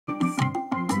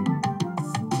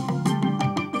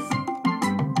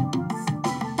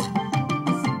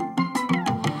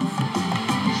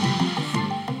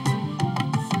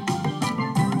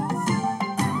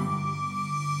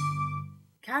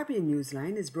Caribbean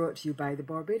Newsline is brought to you by the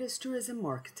Barbados Tourism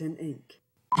Marketing, Inc.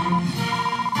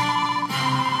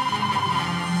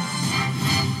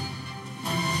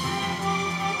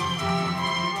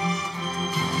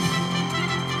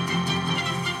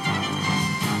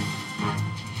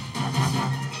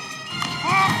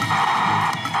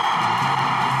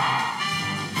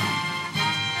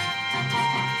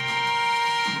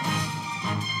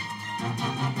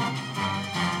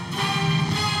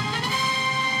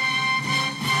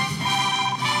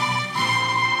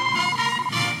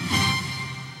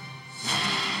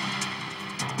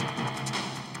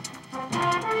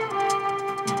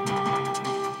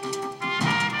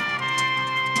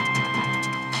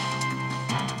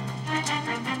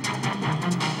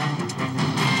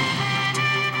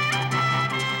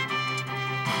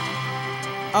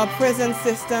 A prison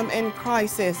system in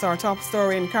crisis, our top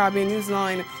story in Caribbean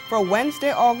Newsline for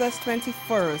Wednesday, August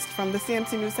 21st. From the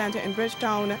CMC News Center in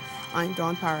Bridgetown, I'm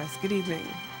Dawn Paris. Good evening.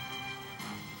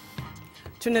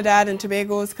 Trinidad and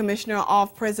Tobago's Commissioner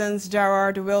of Prisons,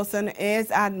 Gerard Wilson,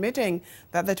 is admitting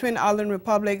that the Twin Island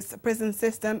Republic's prison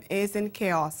system is in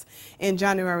chaos. In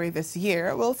January this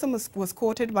year, Wilson was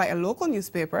quoted by a local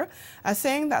newspaper as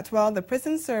saying that while the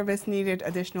prison service needed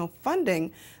additional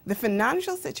funding, the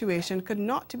financial situation could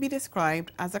not be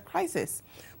described as a crisis.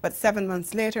 But 7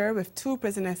 months later, with 2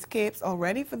 prison escapes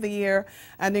already for the year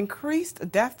and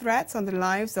increased death threats on the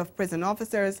lives of prison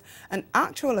officers and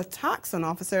actual attacks on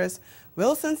officers,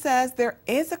 Wilson says there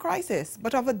is a crisis,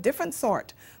 but of a different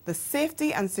sort, the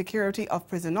safety and security of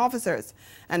prison officers,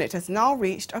 and it has now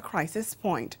reached a crisis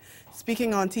point.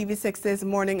 Speaking on TV6's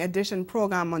Morning Edition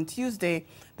program on Tuesday,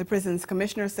 the prison's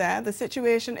commissioner said the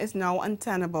situation is now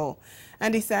untenable,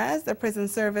 and he says the prison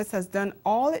service has done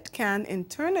all it can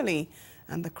internally,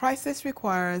 and the crisis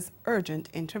requires urgent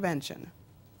intervention.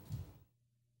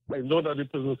 I know that the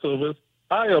prison service,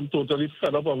 I am totally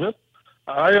fed up of it.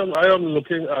 I am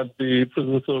looking at the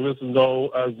prison service now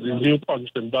as the new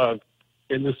punching bag,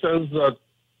 in the sense that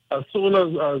as soon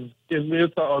as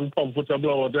inmates are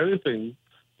uncomfortable about anything,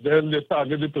 then they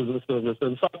target the prison service.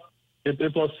 In fact,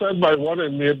 it was said by one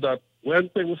inmate that when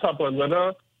things happen,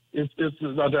 whether it's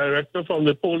a director from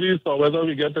the police or whether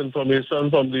we get information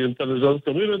from the intelligence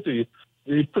community,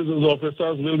 the prison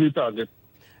officers will be targeted.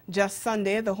 Just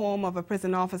Sunday, the home of a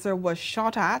prison officer was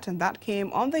shot at, and that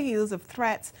came on the heels of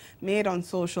threats made on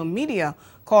social media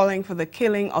calling for the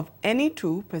killing of any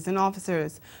 2 prison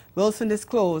officers. Wilson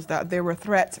disclosed that there were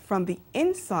threats from the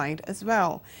inside as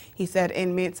well. He said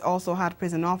inmates also had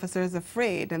prison officers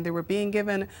afraid and they were being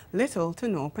given little to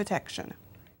no protection.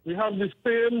 We have the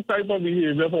same type of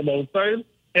behavior from outside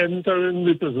entering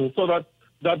the prison, so that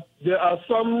there are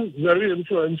some very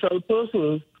influential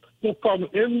persons who come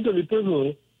into the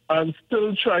prison and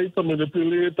still try to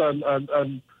manipulate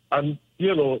and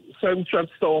you know, send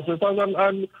threats to officers.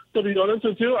 And to be honest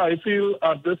with you, I feel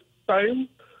at this time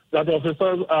that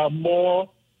officers are more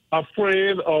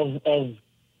afraid of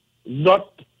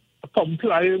not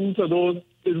complying to those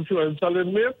influential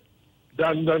inmates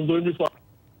than doing before.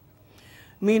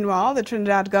 Meanwhile, the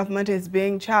Trinidad government is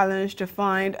being challenged to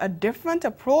find a different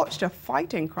approach to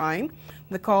fighting crime.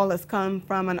 The call has come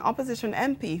from an opposition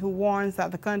MP who warns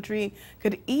that the country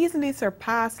could easily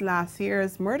surpass last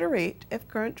year's murder rate if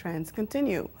current trends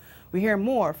continue. We hear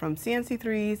more from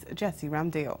CNC3's Jesse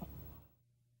Ramdale.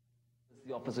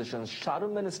 The opposition's shadow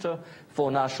minister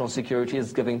for national security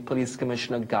is giving Police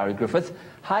Commissioner Gary Griffith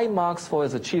high marks for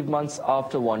his achievements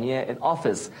after 1 year in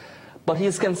office. But he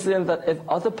is concerned that if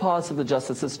other parts of the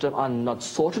justice system are not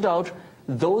sorted out,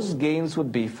 those gains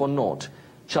would be for naught.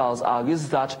 Charles argues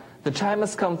that the time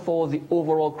has come for the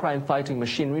overall crime-fighting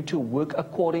machinery to work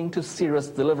according to serious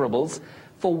deliverables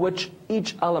for which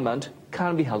each element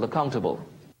can be held accountable.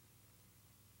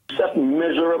 Set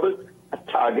measurable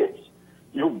targets.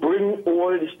 You bring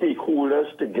all the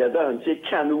stakeholders together and say,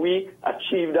 can we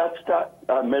achieve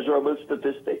that measurable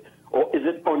statistic, or is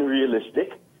it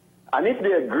unrealistic? And if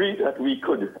they agree that we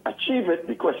could achieve it,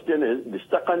 the question is, the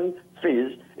second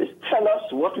phase is, tell us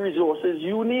what resources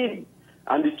you need.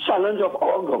 And the challenge of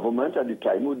our government at the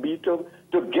time would be to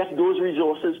get those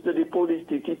resources to the police,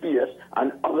 TTPS,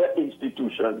 and other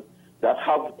institutions that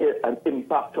have an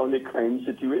impact on the crime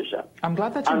situation. I'm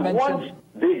glad that you mentioned... once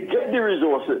they get the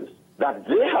resources that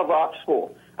they have asked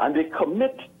for, and they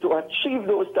commit to achieve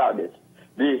those targets,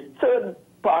 the third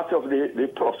part of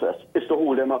the process is to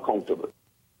hold them accountable.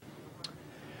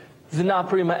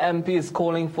 Zinaprima MP is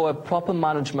calling for a proper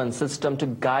management system to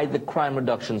guide the crime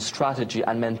reduction strategy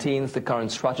and maintains the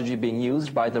current strategy being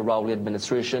used by the Rowley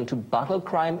administration to battle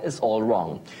crime is all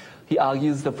wrong. He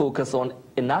argues the focus on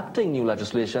enacting new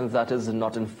legislation that is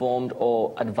not informed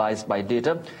or advised by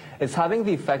data is having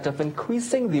the effect of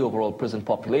increasing the overall prison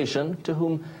population, to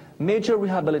whom major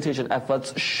rehabilitation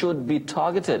efforts should be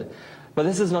targeted. But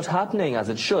this is not happening as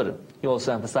it should. He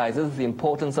also emphasizes the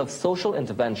importance of social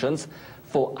interventions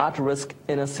for at-risk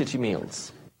inner-city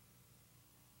males.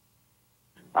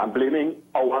 I'm blaming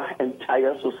our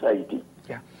entire society.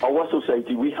 Yeah. Our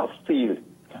society, we have failed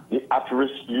the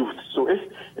at-risk youth. So if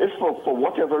for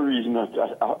whatever reason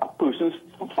a person's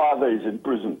father is in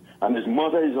prison and his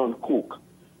mother is on coke,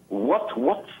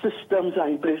 what systems are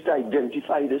in place to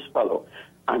identify this fellow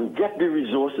and get the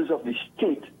resources of the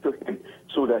state to him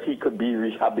so that he could be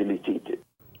rehabilitated?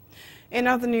 In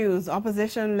other news,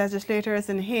 opposition legislators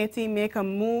in Haiti make a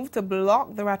move to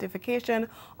block the ratification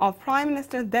of Prime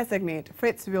Minister-designate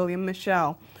Fritz-William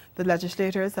Michel. The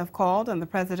legislators have called on the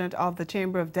President of the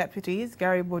Chamber of Deputies,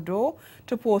 Gary Bourdeau,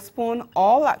 to postpone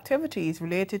all activities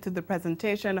related to the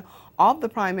presentation of the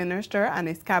Prime Minister and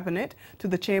his cabinet to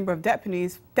the Chamber of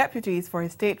Deputies for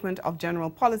his statement of general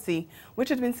policy, which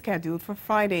had been scheduled for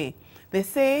Friday. They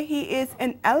say he is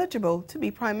ineligible to be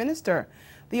Prime Minister.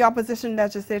 The opposition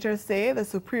legislators say the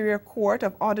Superior Court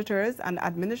of Auditors and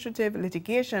Administrative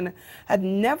Litigation had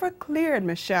never cleared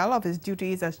Michel of his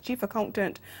duties as chief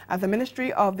accountant at the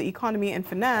Ministry of the Economy and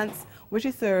Finance, which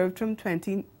he served from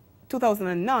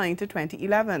 2009 to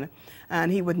 2011.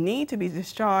 And he would need to be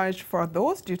discharged for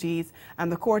those duties,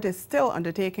 and the court is still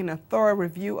undertaking a thorough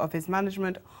review of his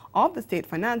management of the state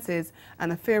finances,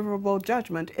 and a favorable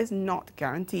judgment is not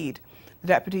guaranteed. The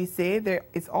deputies say there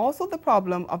is also the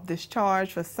problem of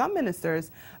discharge for some ministers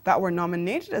that were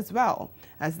nominated as well,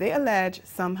 as they allege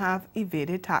some have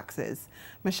evaded taxes.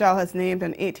 Michel has named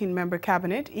an 18-member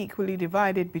cabinet equally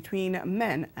divided between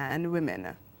men and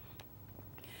women.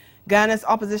 Ghana's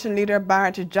opposition leader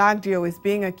Barrett Jagdeo is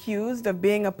being accused of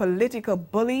being a political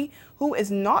bully who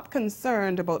is not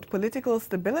concerned about political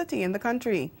stability in the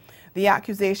country. The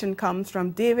accusation comes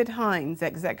from David Hines,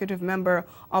 executive member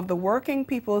of the Working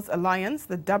People's Alliance,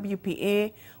 the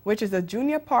WPA, which is a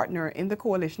junior partner in the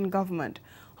coalition government.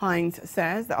 Hines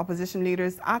says the opposition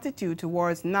leader's attitude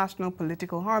towards national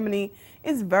political harmony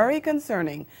is very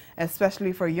concerning,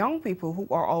 especially for young people who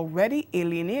are already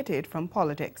alienated from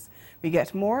politics. We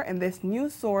get more in this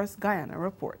News Source Guyana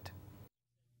report.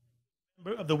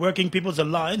 Member of the Working People's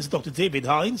Alliance, Dr. David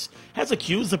Hines, has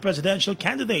accused the presidential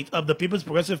candidate of the People's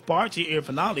Progressive Party,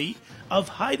 Irfan Ali, of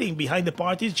hiding behind the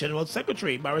party's General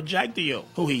Secretary, Barrett Jagdeo,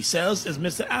 who he says is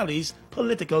Mr. Ali's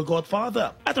political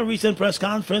godfather. At a recent press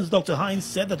conference, Dr. Hines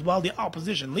said that while the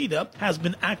opposition leader has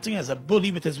been acting as a bully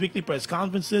with his weekly press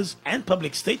conferences and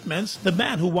public statements, the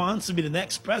man who wants to be the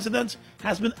next president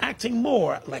has been acting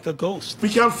more like a ghost. We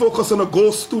can't focus on a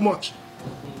ghost too much.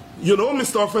 You know,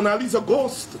 Mr. Irfan Ali is a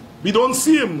ghost. We don't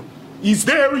see him. He's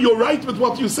there, you're right with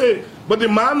what you say. But the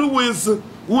man who is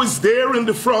there in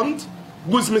the front,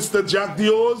 who is Mr.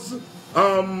 Jagdeo's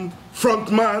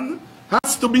front man,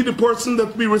 has to be the person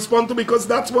that we respond to, because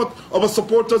that's what our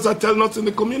supporters are telling us in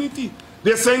the community.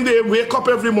 They're saying they wake up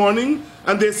every morning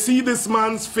and they see this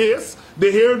man's face,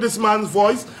 they hear this man's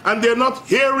voice, and they're not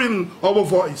hearing our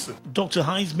voice. Dr.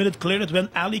 Hines made it clear that when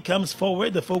Ali comes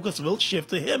forward, the focus will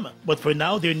shift to him. But for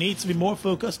now, there needs to be more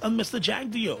focus on Mr.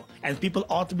 Jagdeo, and people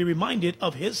ought to be reminded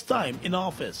of his time in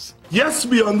office. Yes,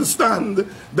 we understand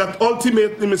that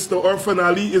ultimately Mr. Irfan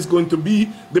Ali is going to be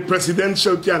the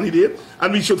presidential candidate,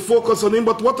 and we should focus on him.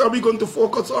 But what are we going to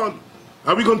focus on?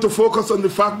 Are we going to focus on the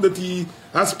fact that he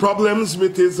has problems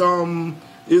with his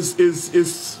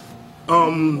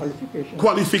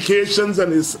qualifications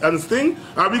and his thing?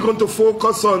 Are we going to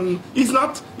focus on he's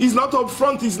not up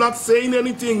front, he's not saying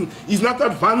anything, he's not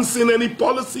advancing any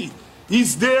policy,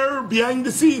 he's there behind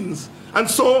the scenes? And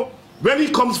so when he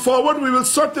comes forward, we will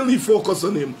certainly focus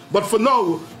on him. But for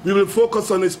now, we will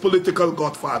focus on his political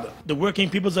godfather. The Working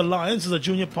People's Alliance is a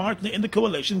junior partner in the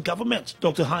coalition government.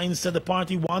 Dr. Hines said the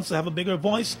party wants to have a bigger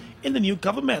voice in the new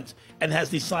government and has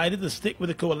decided to stick with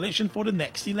the coalition for the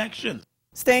next election.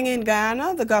 Staying in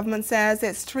Guyana, the government says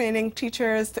it's training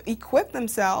teachers to equip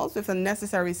themselves with the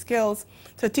necessary skills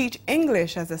to teach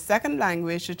English as a second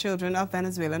language to children of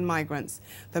Venezuelan migrants.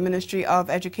 The Ministry of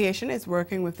Education is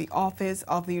working with the Office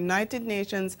of the United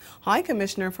Nations High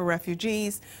Commissioner for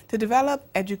Refugees to develop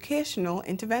educational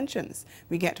interventions.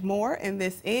 We get more in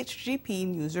this HGP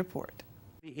News report.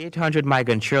 The 800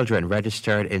 migrant children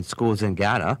registered in schools in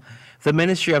Ghana, the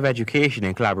Ministry of Education,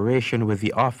 in collaboration with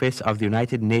the Office of the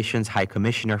United Nations High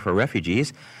Commissioner for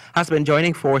Refugees, has been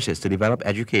joining forces to develop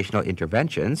educational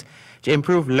interventions to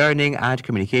improve learning and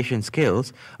communication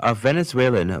skills of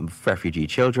Venezuelan refugee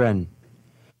children.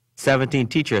 17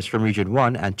 teachers from Region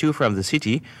 1 and 2 from the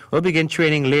city will begin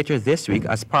training later this week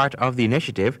as part of the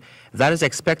initiative that is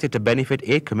expected to benefit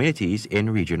 8 communities in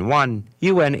Region 1.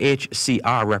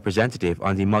 UNHCR representative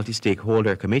on the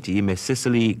multi-stakeholder committee, Ms.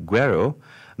 Cicely Guerrero,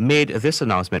 made this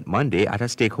announcement Monday at a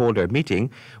stakeholder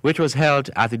meeting which was held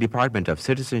at the Department of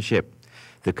Citizenship.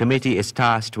 The committee is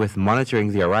tasked with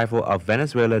monitoring the arrival of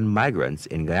Venezuelan migrants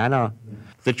in Guyana.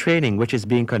 The training, which is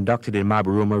being conducted in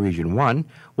Mabaruma Region 1,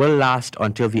 will last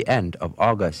until the end of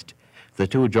August. The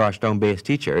 2 Georgetown-based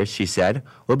teachers, she said,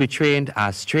 will be trained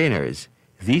as trainers.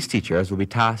 These teachers will be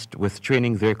tasked with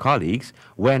training their colleagues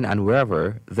when and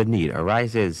wherever the need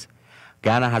arises.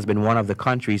 Ghana has been one of the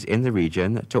countries in the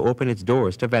region to open its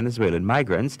doors to Venezuelan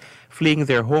migrants fleeing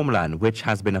their homeland, which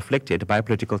has been afflicted by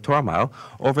political turmoil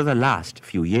over the last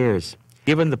few years.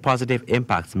 Given the positive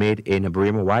impacts made in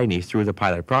Burima-Waini through the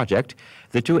pilot project,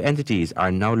 the 2 entities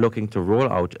are now looking to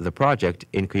roll out the project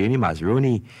in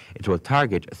Kuyuni-Mazruni. It will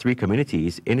target 3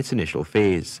 communities in its initial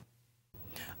phase.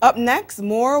 Up next,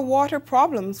 more water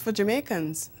problems for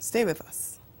Jamaicans. Stay with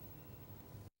us.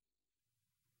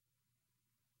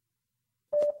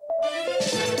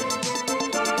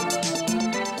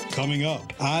 Coming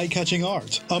up, eye-catching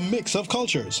art, a mix of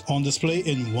cultures on display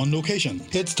in one location.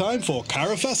 It's time for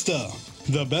CaribFesta.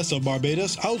 The best of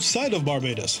Barbados outside of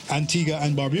Barbados. Antigua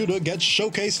and Barbuda get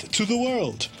showcased to the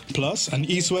world. Plus, an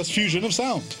East-West fusion of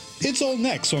sound. It's all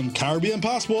next on Caribbean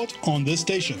Passport on this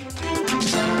station.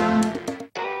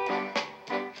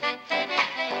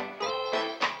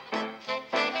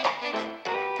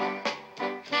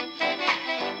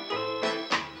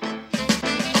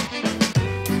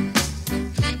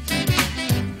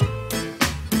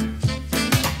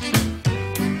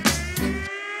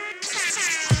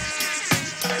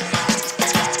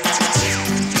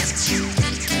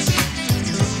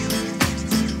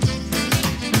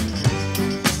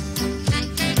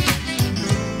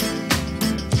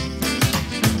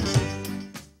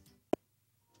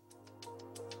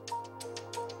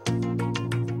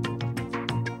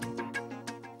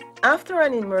 After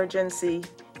an emergency,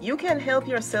 you can help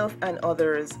yourself and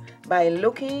others by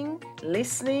looking,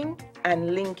 listening,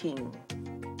 and linking.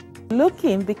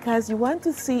 Looking because you want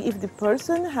to see if the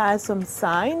person has some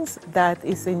signs that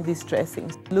is in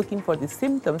distressing. Looking for the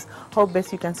symptoms, how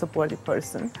best you can support the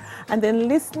person. And then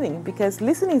listening, because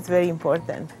listening is very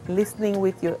important. Listening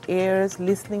with your ears,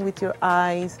 listening with your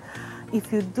eyes.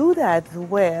 If you do that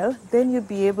well, then you'll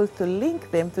be able to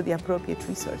link them to the appropriate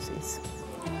resources.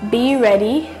 Be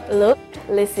ready, look,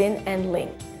 listen, and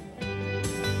link.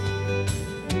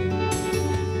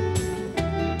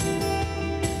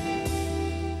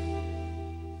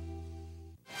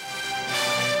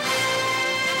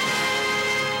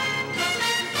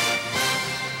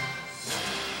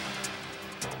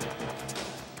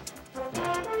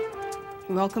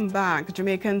 Welcome back.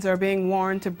 Jamaicans are being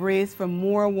warned to brace for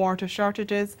more water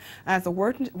shortages as the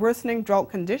worsening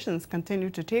drought conditions continue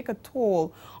to take a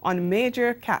toll on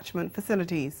major catchment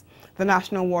facilities. The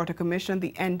National Water Commission,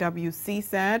 the NWC,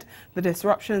 said the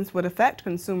disruptions would affect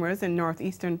consumers in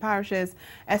northeastern parishes,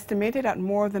 estimated at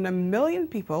more than 1 million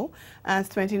people, as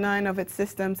 29 of its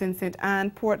systems in St.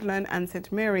 Anne, Portland, and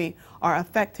St. Mary are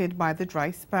affected by the dry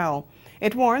spell.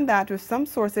 It warned that with some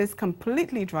sources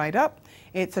completely dried up,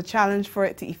 it's a challenge for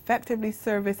it to effectively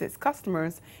service its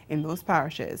customers in those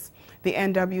parishes. The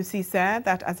NWC said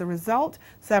that as a result,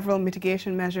 several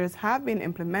mitigation measures have been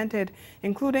implemented,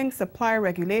 including supply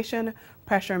regulation,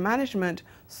 pressure management,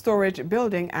 storage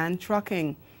building, and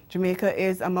trucking. Jamaica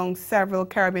is among several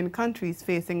Caribbean countries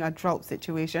facing a drought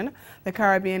situation. The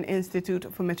Caribbean Institute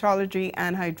for Meteorology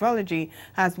and Hydrology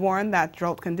has warned that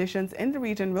drought conditions in the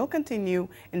region will continue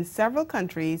in several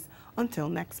countries until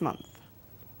next month.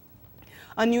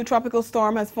 A new tropical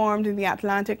storm has formed in the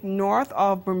Atlantic north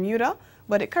of Bermuda,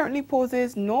 but it currently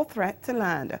poses no threat to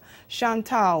land.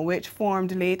 Chantal, which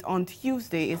formed late on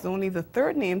Tuesday, is only the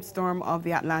third named storm of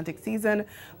the Atlantic season,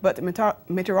 but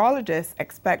meteorologists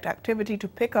expect activity to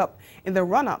pick up in the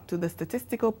run-up to the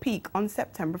statistical peak on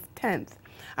September 10th.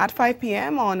 At 5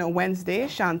 p.m. on Wednesday,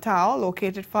 Chantal,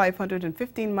 located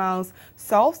 515 miles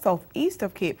south-southeast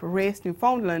of Cape Race,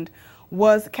 Newfoundland,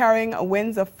 was carrying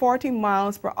winds of 40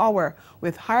 miles per hour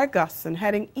with higher gusts and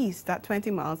heading east at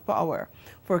 20 miles per hour.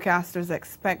 Forecasters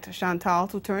expect Chantal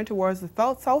to turn towards the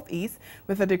southeast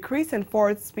with a decrease in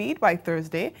forward speed by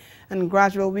Thursday, and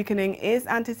gradual weakening is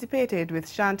anticipated,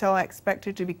 with Chantal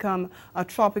expected to become a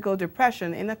tropical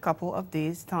depression in a couple of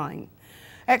days' time.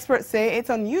 Experts say it's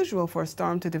unusual for a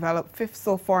storm to develop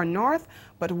so far north,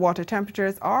 but water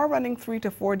temperatures are running 3 to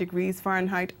 4 degrees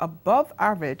Fahrenheit above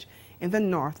average in the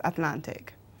North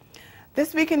Atlantic.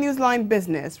 This week in Newsline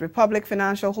Business, Republic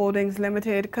Financial Holdings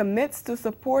Limited commits to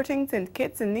supporting St.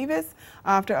 Kitts and Nevis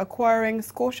after acquiring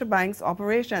Scotiabank's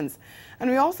operations. And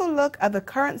we also look at the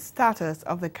current status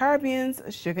of the Caribbean's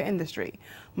sugar industry.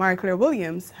 Marie-Claire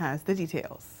Williams has the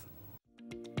details.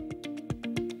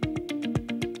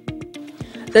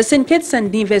 The St. Kitts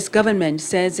and Nevis government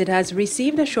says it has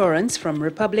received assurance from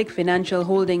Republic Financial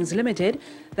Holdings Limited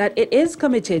that it is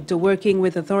committed to working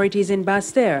with authorities in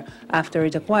Basse-Terre after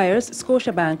it acquires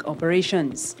Scotiabank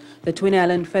operations. The Twin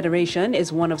Island Federation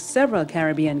is one of several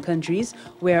Caribbean countries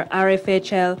where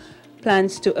RFHL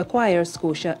plans to acquire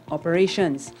Scotia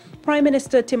operations. Prime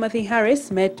Minister Timothy Harris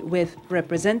met with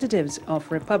representatives of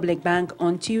Republic Bank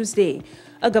on Tuesday.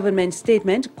 A government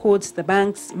statement quotes the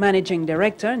bank's managing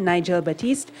director, Nigel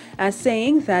Batiste, as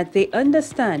saying that they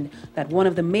understand that one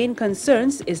of the main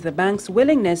concerns is the bank's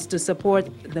willingness to support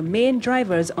the main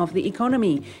drivers of the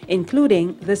economy,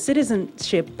 including the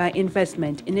Citizenship by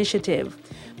Investment initiative.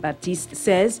 Baptiste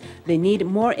says they need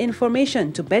more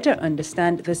information to better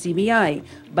understand the CBI,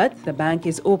 but the bank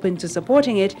is open to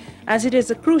supporting it as it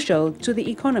is crucial to the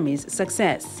economy's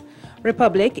success.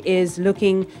 Republic is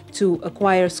looking to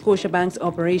acquire Scotiabank's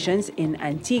operations in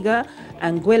Antigua,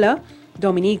 Anguilla,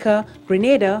 Dominica,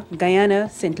 Grenada, Guyana,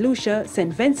 St. Lucia,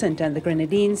 St. Vincent and the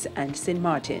Grenadines, and St.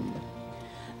 Martin.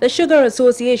 The Sugar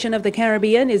Association of the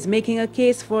Caribbean is making a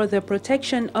case for the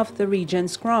protection of the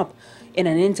region's crop. In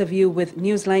an interview with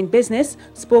Newsline Business,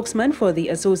 spokesman for the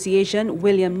association,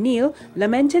 William Neal,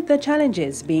 lamented the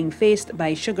challenges being faced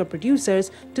by sugar producers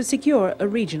to secure a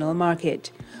regional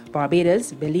market.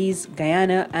 Barbados, Belize,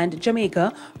 Guyana, and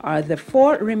Jamaica are the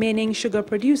 4 remaining sugar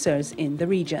producers in the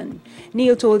region.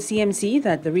 Neal told CMC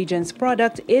that the region's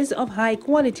product is of high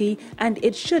quality and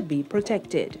it should be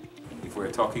protected. If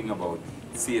we're talking about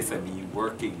CSME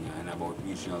working and about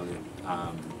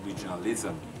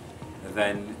regionalism,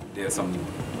 then there are some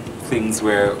things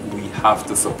where we have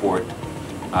to support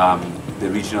the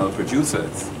regional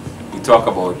producers. We talk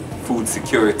about food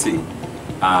security,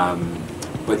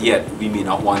 but yet we may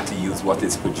not want to use what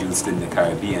is produced in the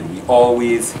Caribbean. We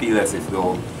always feel as if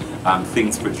though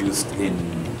things produced in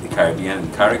the Caribbean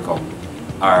and CARICOM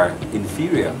are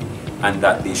inferior and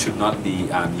that they should not be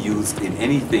used in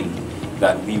anything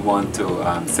that we want to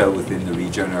sell within the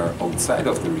region or outside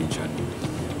of the region.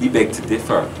 We beg to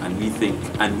differ, and we think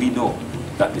and we know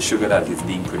that the sugar that is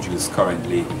being produced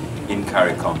currently in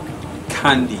CARICOM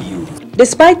can be used.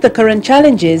 Despite the current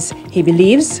challenges, he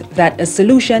believes that a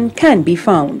solution can be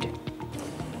found.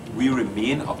 We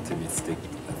remain optimistic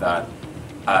that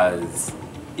as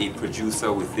a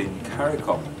producer within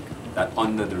CARICOM, that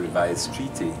under the revised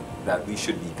treaty, that we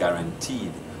should be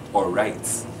guaranteed our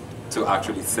rights to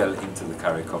actually sell into the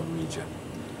CARICOM region.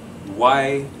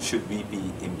 Why should we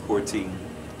be importing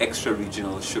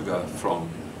extra-regional sugar from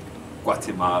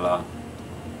Guatemala,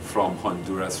 from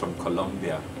Honduras, from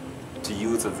Colombia, to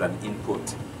use as an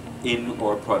input in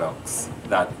our products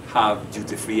that have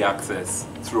duty-free access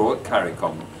throughout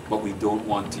CARICOM, but we don't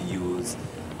want to use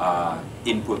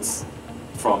inputs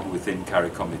from within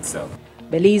CARICOM itself.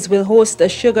 Belize will host a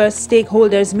sugar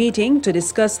stakeholders meeting to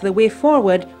discuss the way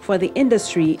forward for the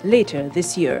industry later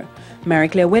this year.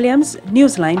 Marie-Claire Williams,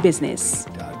 Newsline Business.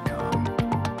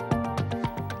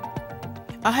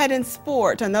 Ahead in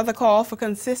sport, another call for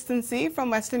consistency from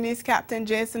West Indies captain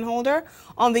Jason Holder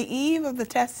on the eve of the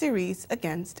Test series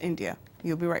against India.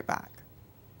 You'll be right back.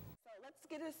 So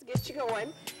let's get you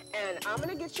going, and I'm going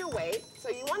to get your weight. So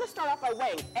you want to start off by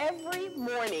weighing. Every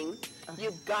morning,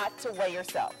 you've got to weigh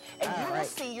yourself. And you will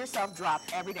see yourself drop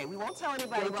every day. We won't tell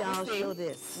anybody what we see. Show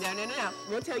this. No.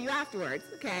 We'll tell you afterwards,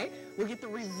 okay? We'll get the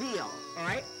reveal, all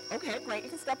right? Okay, great.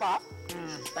 You can step off.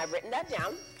 I've written that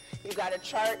down. You got a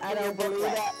chart in your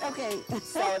booklet. Okay.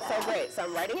 So it's so great. So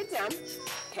I'm writing it down.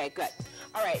 Okay, good.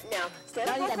 All right, now stand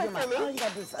up real quick for me. Oh, you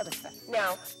gotta do this other stuff.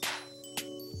 Now.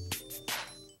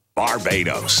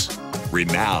 Barbados,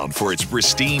 renowned for its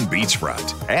pristine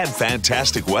beachfront and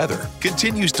fantastic weather,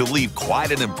 continues to leave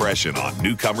quite an impression on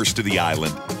newcomers to the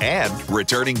island and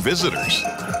returning visitors.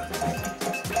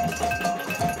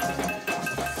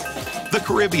 The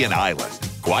Caribbean island,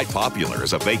 quite popular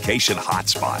as a vacation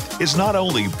hotspot, is not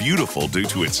only beautiful due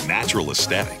to its natural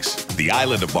aesthetics. The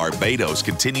island of Barbados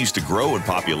continues to grow in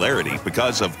popularity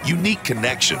because of unique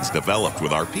connections developed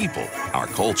with our people, our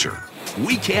culture.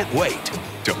 We can't wait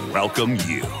to welcome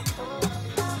you.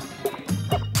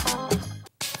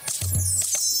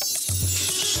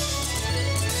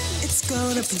 It's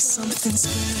gonna be something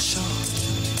special.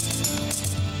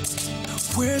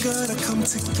 We're gonna come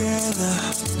together.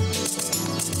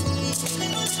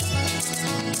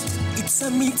 It's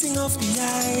a meeting of the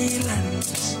island,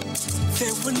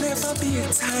 There will never be a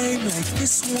time like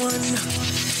this one.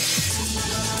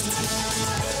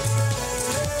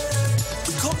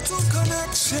 We come to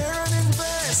connect, share and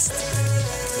invest.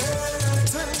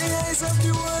 Turn the eyes of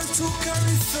the world to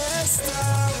CaribVision.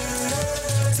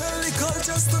 Tell the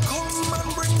cultures to come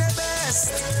and bring the best.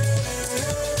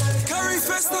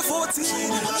 CaribVision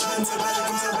 14.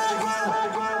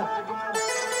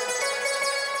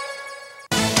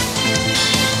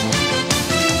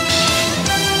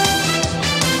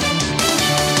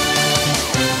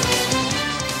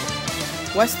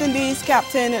 West Indies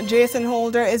captain Jason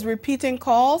Holder is repeating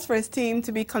calls for his team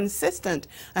to be consistent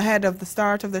ahead of the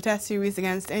start of the Test series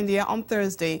against India on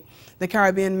Thursday. The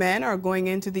Caribbean men are going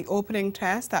into the opening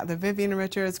test at the Vivian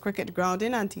Richards Cricket Ground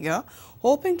in Antigua,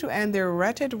 hoping to end their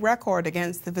wretched record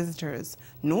against the visitors.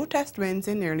 No Test wins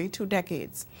in nearly 2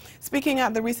 decades. Speaking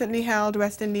at the recently held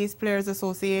West Indies Players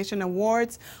Association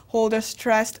Awards, Holder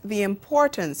stressed the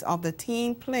importance of the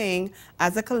team playing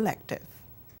as a collective.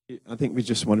 I think we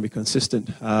just want to be consistent.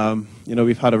 You know,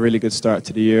 we've had a really good start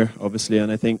to the year, obviously, and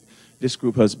I think this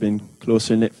group has been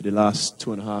closer knit for the last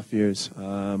 2.5 years.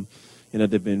 You know,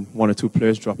 there've been 1 or 2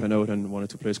 players dropping out and 1 or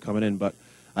 2 players coming in, but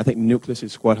I think the nucleus of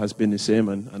the squad has been the same,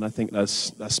 and I think that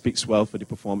speaks well for the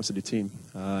performance of the team.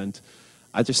 And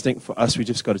I just think for us, we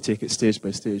just got to take it stage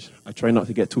by stage. I try not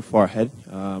to get too far ahead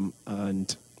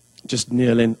and just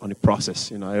nail in on the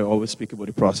process. You know, I always speak about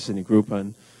the process in the group,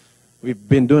 and we've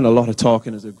been doing a lot of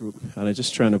talking as a group, and I'm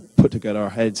just trying to put together our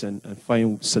heads and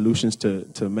find solutions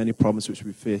to many problems which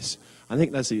we face. I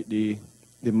think that's the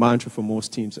mantra for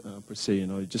most teams per se. You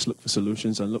know, just look for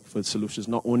solutions and look for solutions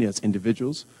not only as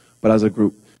individuals, but as a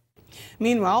group.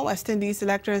 Meanwhile, West Indies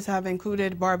selectors have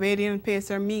included Barbadian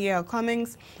pacer Miguel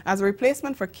Cummings as a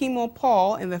replacement for Kemo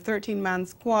Paul in the 13-man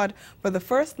squad for the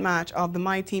first match of the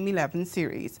My Team 11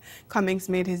 series. Cummings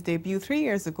made his debut 3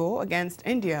 years ago against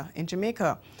India in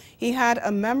Jamaica. He had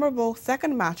a memorable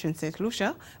second match in St.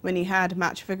 Lucia when he had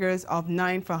match figures of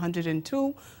 9 for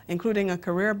 102, including a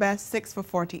career-best 6 for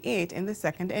 48 in the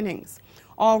second innings.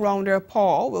 All-rounder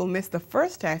Paul will miss the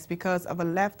first test because of a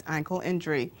left ankle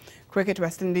injury. Cricket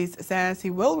West Indies says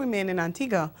he will remain in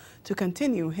Antigua to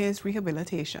continue his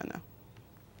rehabilitation.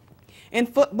 In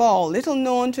football,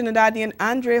 little-known Trinidadian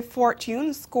Andre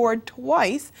Fortune scored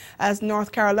twice as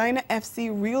North Carolina FC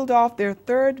reeled off their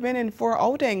 3rd win in 4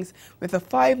 outings with a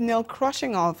 5-0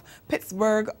 crushing of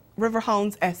Pittsburgh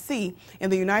Riverhounds SC in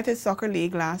the United Soccer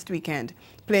League last weekend.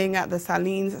 Playing at the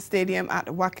Salines Stadium at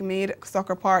Wacomade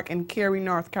Soccer Park in Cary,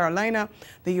 North Carolina,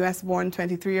 the U.S.-born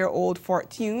 23-year-old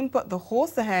Fortune put the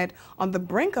hosts ahead on the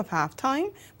brink of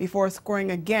halftime before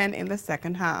scoring again in the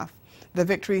second half. The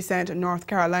victory sent North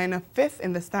Carolina 5th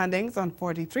in the standings on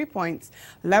 43 points,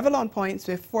 level on points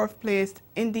with 4th-placed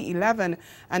Indy 11,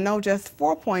 and now just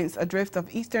 4 points adrift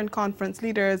of Eastern Conference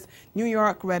leaders New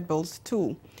York Red Bulls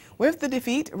 2. With the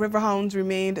defeat, Riverhounds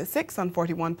remained 6th on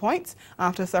 41 points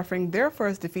after suffering their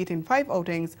first defeat in 5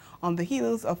 outings on the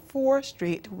heels of 4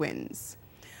 straight wins.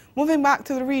 Moving back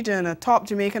to the region, a top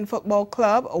Jamaican football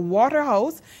club,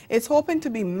 Waterhouse, is hoping to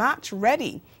be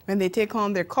match-ready when they take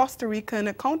on their Costa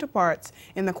Rican counterparts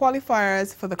in the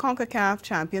qualifiers for the CONCACAF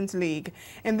Champions League.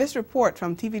 In this report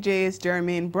from TVJ's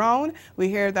Jermaine Brown, we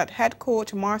hear that head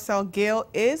coach Marcel Gale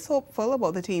is hopeful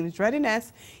about the team's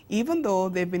readiness, even though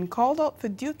they've been called out for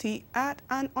duty at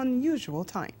an unusual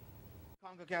time.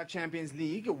 CONCACAF Champions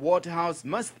League, Waterhouse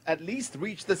must at least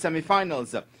reach the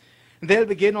semi-finals. They'll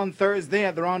begin on Thursday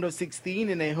at the round of 16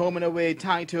 in a home and away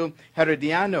tie to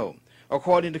Herediano.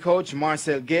 According to coach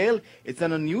Marcel Gale, it's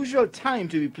an unusual time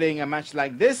to be playing a match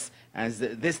like this, as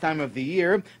this time of the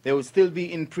year they will still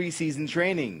be in pre-season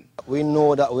training. We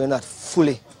know that we're not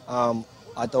fully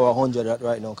at our 100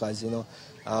 right now, because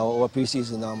our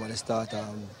pre-season normally start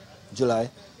July,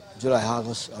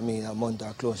 August, a month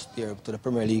or close there to the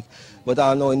Premier League. But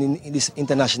I know in this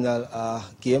international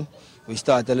game, we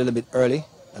start a little bit early,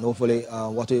 and hopefully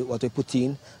what we put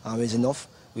in is enough.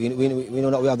 We know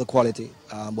that we have the quality,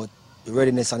 but the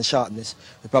readiness and sharpness,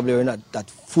 we probably are not that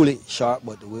fully sharp,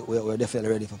 but we're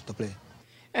definitely ready to play.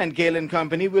 And Gale and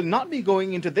company will not be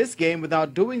going into this game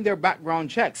without doing their background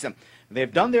checks.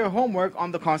 They've done their homework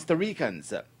on the Costa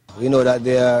Ricans. We know that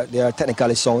they are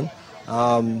technically sound.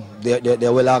 They're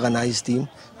a well-organized team.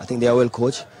 I think they are well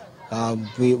coached.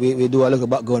 We do a little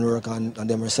background work on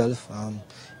them ourselves.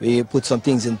 We put some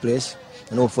things in place,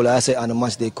 and hopefully, I say, on the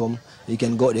match they come, we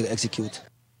can go there and execute.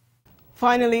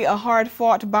 Finally, a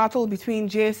hard-fought battle between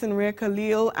Jason Ray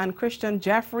Khalil and Christian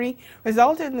Jeffrey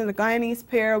resulted in the Guyanese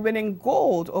pair winning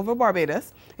gold over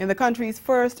Barbados in the country's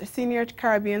first Senior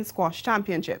Caribbean Squash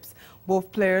Championships.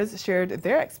 Both players shared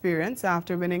their experience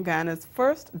after winning Guyana's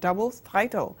first doubles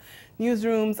title.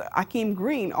 Newsroom's Akeem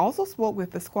Green also spoke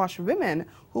with the squash women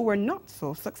who were not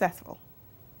so successful.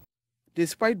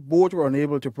 Despite both were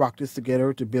unable to practice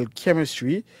together to build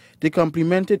chemistry, they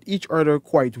complemented each other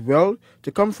quite well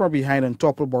to come from behind and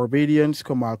topple Barbadians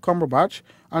Kamal Cumberbatch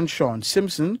and Sean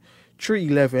Simpson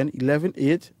 3-11,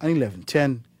 11-8 and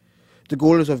 11-10. The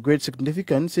goal is of great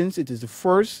significance since it is the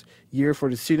first year for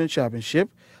the senior championship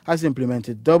has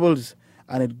implemented doubles,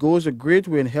 and it goes a great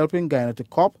way in helping Guyana to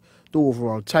cop the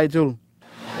overall title.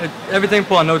 Everything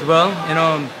panned out well. You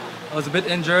know, I was a bit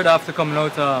injured after coming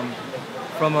out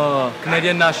from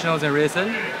Canadian Nationals in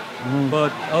racing,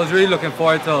 but I was really looking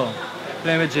forward to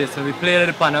playing with Jason. We played at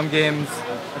the Pan Am Games,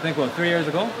 I think, 3 years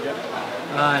ago? Yep.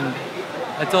 And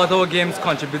I thought our games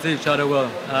contributed to each other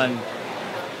well. And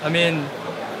I mean,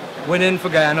 winning for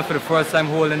Guyana for the first time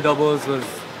holding doubles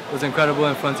was incredible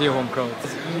in front of your home crowd.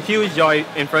 It's a huge joy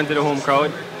in front of the home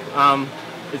crowd.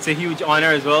 It's a huge honor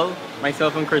as well.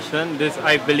 Myself and Christian,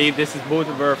 I believe this is both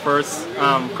of our first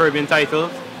Caribbean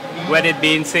titles. Whether it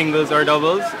be in singles or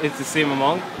doubles, it's the same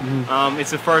amount.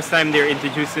 It's the first time they're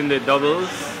introducing the doubles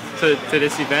to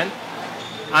this event.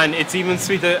 And it's even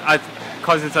sweeter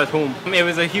because it's at home. It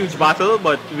was a huge battle,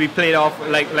 but we played off,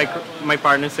 like my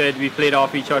partner said, we played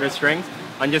off each other's strengths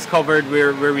and just covered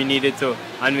where we needed to.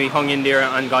 And we hung in there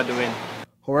and got the win.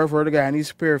 However, the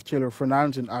Guyanese pair of Taylor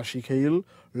Fernandez and Ashley Cahill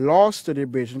lost to their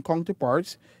Bajan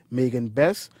counterparts, Megan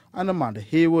Bess and Amanda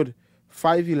Haywood,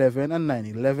 5-11 and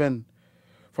 9-11.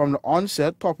 From the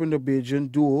onset, topping the Bajan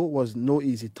duo was no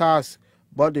easy task,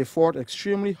 but they fought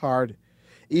extremely hard.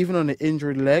 Even on the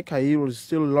injured leg, Cahill was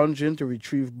still lunging to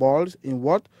retrieve balls in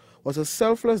what was a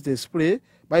selfless display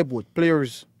by both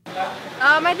players.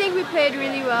 I think we played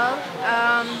really well.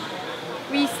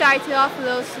 We started off a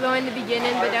little slow in the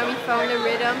beginning, but then we found a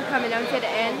rhythm coming out to the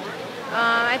end.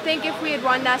 I think if we had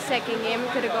won that second game, we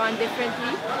could have gone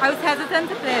differently. I was hesitant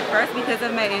to play at first because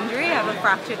of my injury. I have a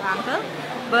fractured ankle,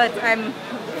 but I'm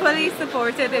fully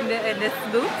supported in this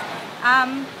boot.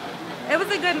 It was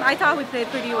a good, I thought we played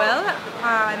pretty well.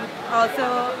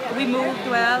 Also, we moved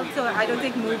well, so I don't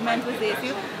think movement was the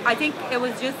issue. I think it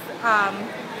was just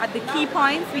at the key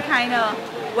points, we kind of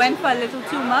went for a little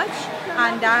too much,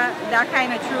 and that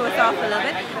kind of threw us off a little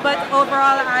bit. But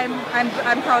overall,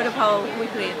 I'm proud of how we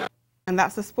played. And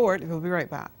that's the sport. We'll be right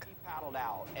back. Paddled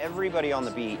out. Everybody on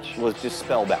the beach was just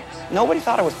spellbound. Nobody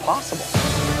thought it was possible.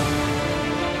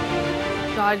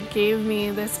 God gave me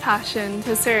this passion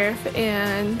to surf,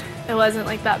 and it wasn't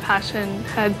like that passion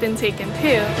had been taken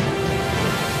too.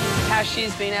 How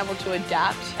she's been able to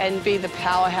adapt and be the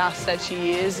powerhouse that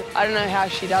she is, I don't know how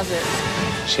she does it.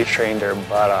 She trained her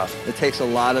butt off. It takes a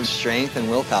lot of strength and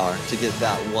willpower to get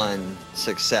that one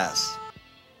success.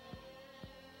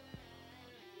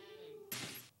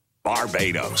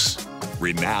 Barbados,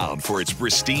 renowned for its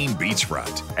pristine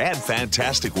beachfront and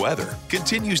fantastic weather,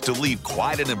 continues to leave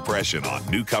quite an impression on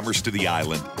newcomers to the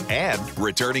island and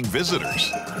returning visitors.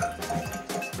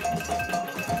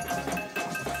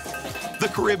 The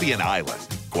Caribbean island,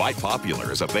 quite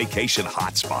popular as a vacation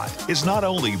hotspot, is not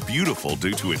only beautiful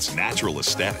due to its natural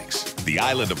aesthetics. The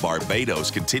island of Barbados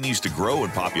continues to grow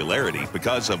in popularity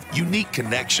because of unique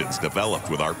connections developed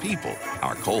with our people,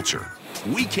 our culture.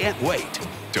 We can't wait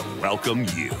to welcome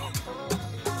you.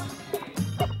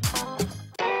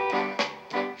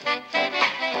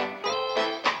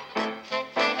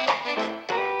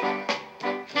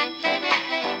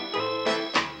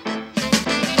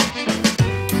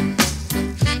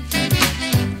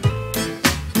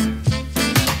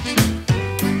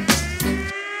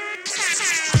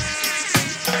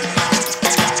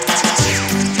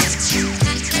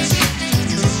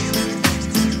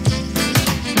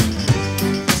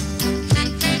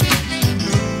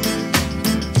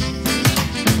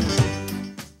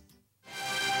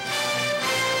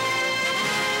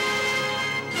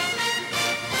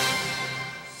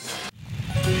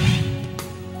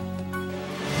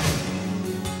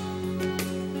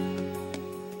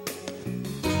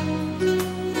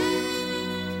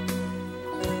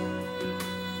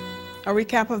 A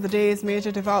recap of the day's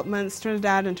major developments.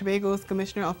 Trinidad and Tobago's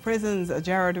Commissioner of Prisons,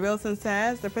 Gerard Wilson,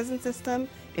 says the prison system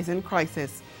is in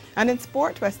crisis. And in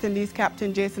sport, West Indies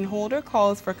captain Jason Holder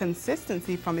calls for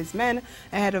consistency from his men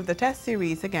ahead of the Test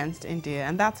series against India.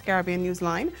 And that's Caribbean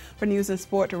Newsline. For news and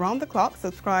sport around the clock,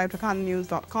 subscribe to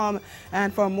CanadaNews.com.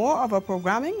 And for more of our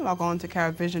programming, log on to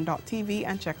CaribVision.tv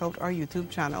and check out our YouTube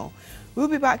channel. We'll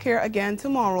be back here again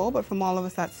tomorrow, but from all of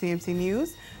us at CMC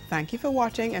News, thank you for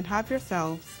watching and have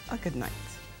yourselves a good night.